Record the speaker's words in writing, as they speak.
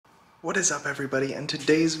What is up, everybody? In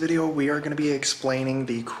today's video we are going to be explaining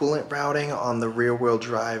the coolant routing on the rear-wheel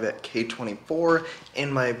drive at K24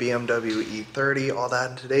 in my BMW E30. All that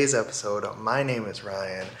in today's episode. My name is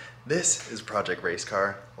Ryan. This is Project Race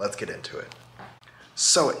Car. Let's get into it.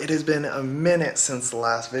 So it has been a minute since the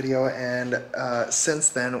last video, and since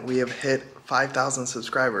then we have hit 5,000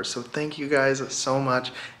 subscribers, so thank you guys so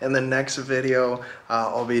much. In the next video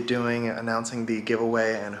I'll be announcing the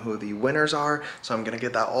giveaway and who the winners are, so I'm gonna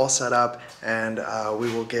get that all set up, and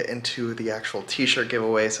we will get into the actual t-shirt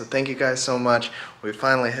giveaway. So thank you guys so much. We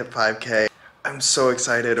finally hit 5K. I'm so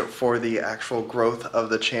excited for the actual growth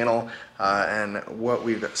of the channel and what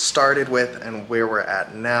we've started with and where we're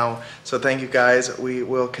at now. So thank you guys. We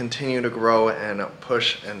will continue to grow and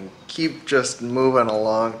push and keep just moving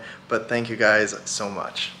along, but thank you guys so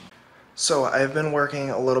much. So I've been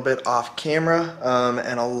working a little bit off camera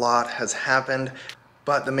and a lot has happened,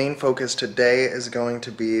 but the main focus today is going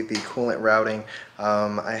to be the coolant routing.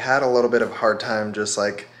 I had a little bit of a hard time just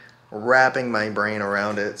like wrapping my brain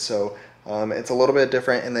around it, so it's a little bit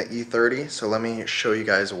different in the E30, so let me show you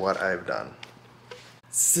guys what I've done.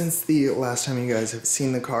 Since the last time you guys have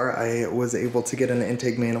seen the car, I was able to get an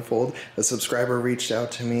intake manifold. A subscriber reached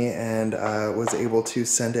out to me and was able to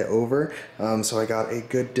send it over, so I got a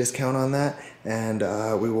good discount on that, and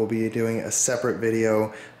we will be doing a separate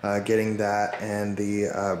video getting that and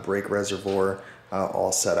the brake reservoir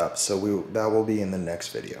all set up, so that will be in the next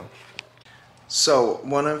video. So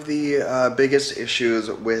one of the biggest issues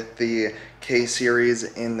with the K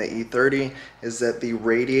series in the E30 is that the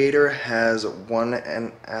radiator has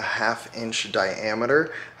 1.5 inch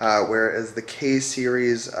diameter, whereas the K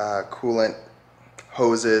series coolant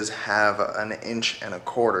hoses have 1.25 inch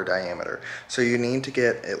diameter. So you need to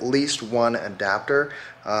get at least one adapter.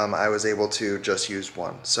 I was able to just use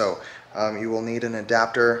one. So you will need an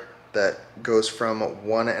adapter that goes from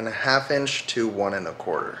 1.5 inch to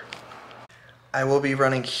 1.25. I will be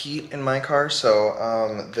running heat in my car, so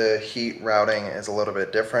the heat routing is a little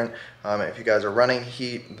bit different. If you guys are running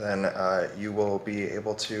heat, then you will be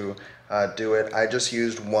able to do it. I just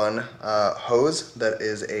used one hose that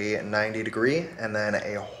is a 90 degree and then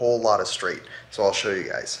a whole lot of straight, so I'll show you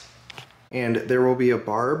guys. And there will be a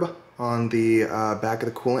barb on the back of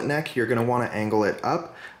the coolant neck. You're going to want to angle it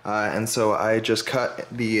up, and so I just cut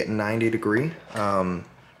the 90 degree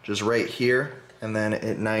just right here, and then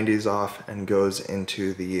it 90s off and goes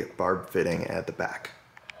into the barb fitting at the back.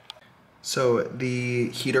 So the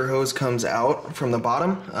heater hose comes out from the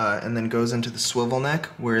bottom and then goes into the swivel neck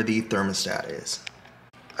where the thermostat is.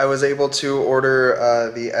 I was able to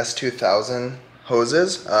order the S2000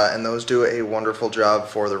 hoses, and those do a wonderful job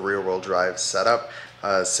for the rear-wheel drive setup,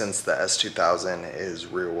 since the S2000 is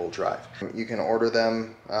rear-wheel drive. You can order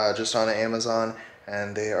them just on Amazon,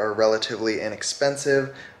 and they are relatively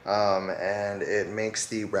inexpensive, and it makes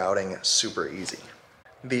the routing super easy.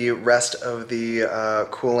 The rest of the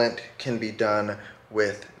coolant can be done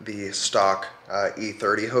with the stock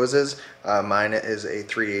E30 hoses. Mine is a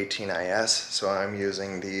 318IS, so I'm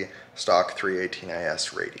using the stock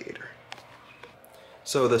 318IS radiator.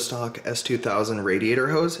 So the stock S2000 radiator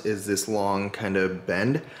hose is this long kind of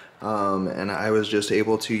bend, and I was just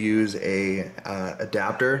able to use a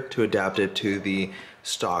adapter to adapt it to the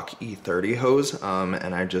stock E30 hose,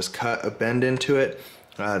 and I just cut a bend into it.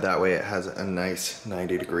 That way it has a nice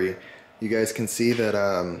 90 degree. You guys can see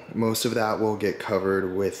that most of that will get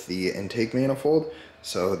covered with the intake manifold,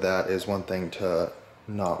 so that is one thing to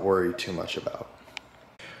not worry too much about.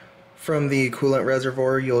 From the coolant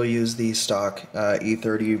reservoir, you'll use the stock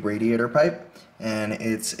E30 radiator pipe, and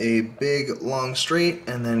it's a big long straight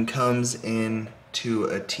and then comes in to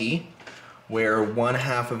a T, where one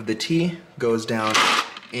half of the T goes down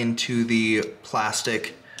into the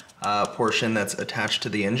plastic portion that's attached to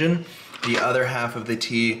the engine. The other half of the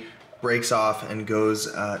T breaks off and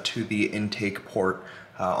goes to the intake port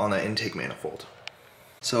on the intake manifold.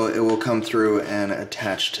 So it will come through and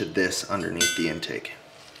attach to this underneath the intake.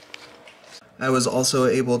 I was also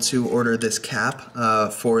able to order this cap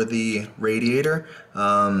for the radiator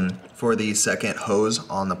for the second hose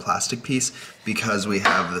on the plastic piece, because we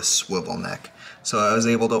have the swivel neck. So I was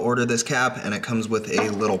able to order this cap, and it comes with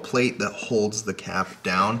a little plate that holds the cap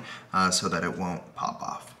down so that it won't pop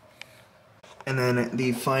off. And then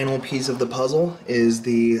the final piece of the puzzle is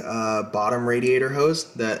the bottom radiator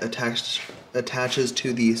hose that attaches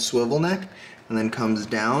to the swivel neck and then comes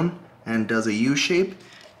down and does a U shape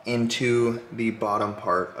into the bottom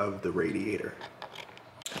part of the radiator.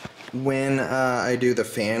 When I do the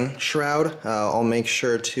fan shroud, I'll make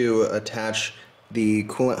sure to attach the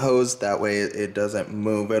coolant hose, that way it doesn't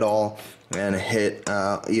move at all and hit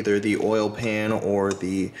either the oil pan or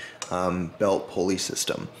the belt pulley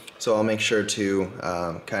system. So I'll make sure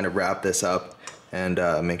to kind of wrap this up and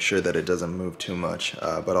make sure that it doesn't move too much,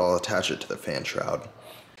 but I'll attach it to the fan shroud.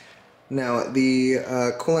 Now the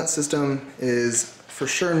coolant system is for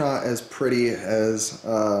sure not as pretty as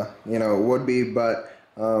it would be, but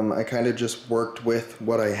I kind of just worked with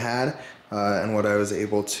what I had and what I was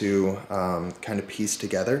able to kind of piece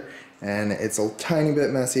together, and it's a tiny bit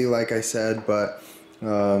messy like I said, but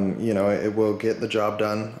it will get the job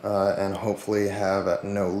done and hopefully have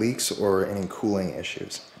no leaks or any cooling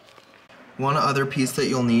issues. One other piece that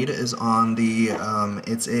you'll need is on the,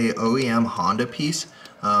 it's a OEM Honda piece,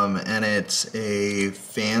 and it's a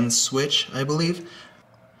fan switch, I believe.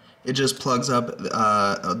 It just plugs up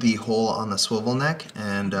the hole on the swivel neck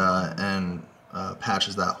and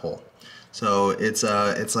patches that hole. So it's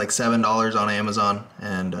like $7 on Amazon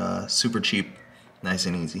and super cheap, nice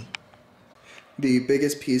and easy. The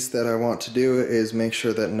biggest piece that I want to do is make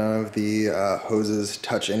sure that none of the hoses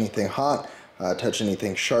touch anything hot, touch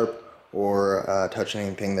anything sharp, or touch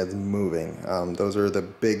anything that's moving. Those are the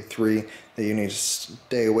big three that you need to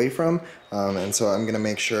stay away from, and so I'm going to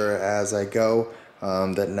make sure as I go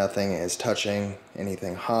that nothing is touching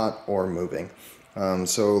anything hot or moving.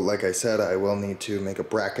 So like I said, I will need to make a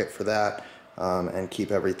bracket for that and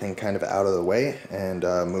keep everything kind of out of the way and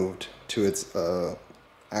moved to its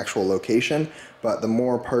actual location. But the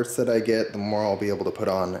more parts that I get, the more I'll be able to put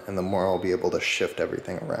on and the more I'll be able to shift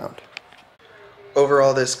everything around.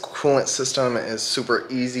 Overall, this coolant system is super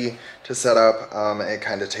easy to set up. It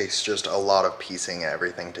kind of takes just a lot of piecing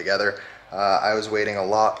everything together. I was waiting a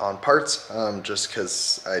lot on parts just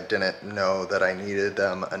because I didn't know that I needed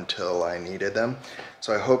them until I needed them.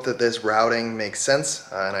 So I hope that this routing makes sense,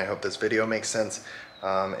 and I hope this video makes sense.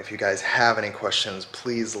 If you guys have any questions,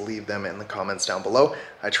 please leave them in the comments down below.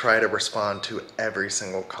 I try to respond to every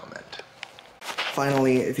single comment.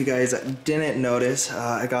 Finally, if you guys didn't notice,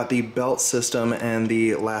 I got the belt system and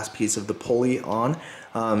the last piece of the pulley on,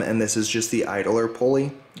 and this is just the idler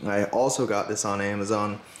pulley. I also got this on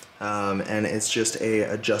Amazon, and it's just a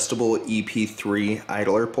adjustable EP3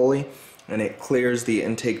 idler pulley, and it clears the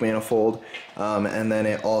intake manifold, and then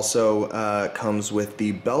it also comes with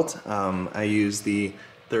the belt. I use the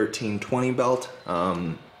 1320 belt,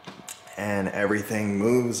 and everything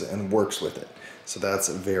moves and works with it, so that's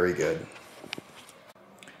very good.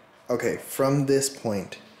 Okay, from this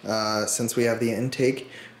point, since we have the intake,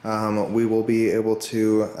 we will be able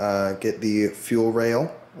to get the fuel rail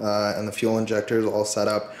and the fuel injectors all set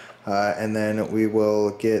up, and then we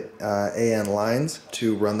will get AN lines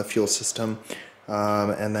to run the fuel system,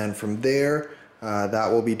 and then from there, that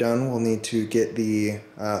will be done. We'll need to get the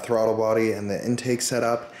throttle body and the intake set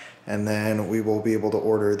up, and then we will be able to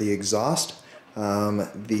order the exhaust,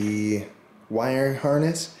 the wiring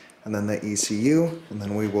harness, and then the ECU, and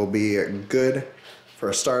then we will be good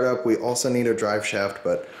for a startup. We also need a drive shaft,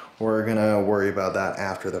 but we're gonna worry about that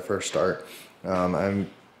after the first start. I've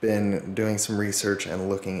been doing some research and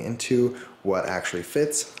looking into what actually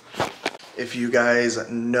fits. If you guys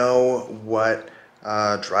know what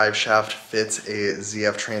drive shaft fits a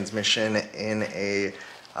ZF transmission in a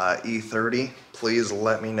E30, please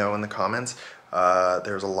let me know in the comments.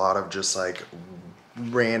 There's a lot of just like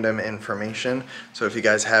random information, so if you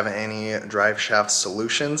guys have any drive shaft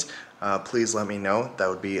solutions, please let me know. That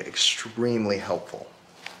would be extremely helpful.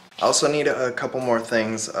 I also need a couple more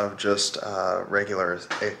things of just regular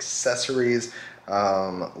accessories,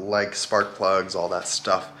 like spark plugs, all that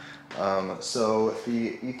stuff. So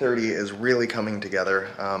the E30 is really coming together.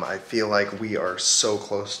 I feel like we are so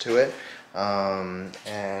close to it. And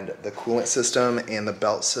the coolant system and the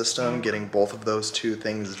belt system, getting both of those two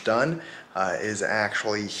things done is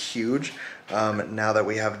actually huge. Now that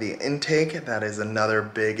we have the intake, that is another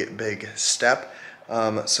big step.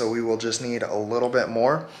 So we will just need a little bit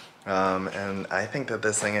more, and I think that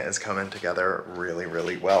this thing is coming together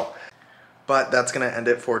really well. But that's going to end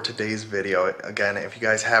it for today's video. Again, if you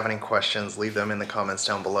guys have any questions, leave them in the comments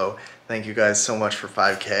down below. Thank you guys so much for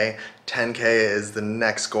 5K. 10K is the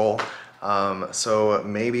next goal. So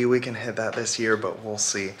maybe we can hit that this year, but we'll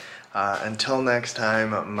see. Until next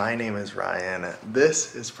time, my name is Ryan.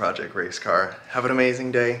 This is Project Race Car. Have an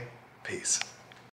amazing day. Peace.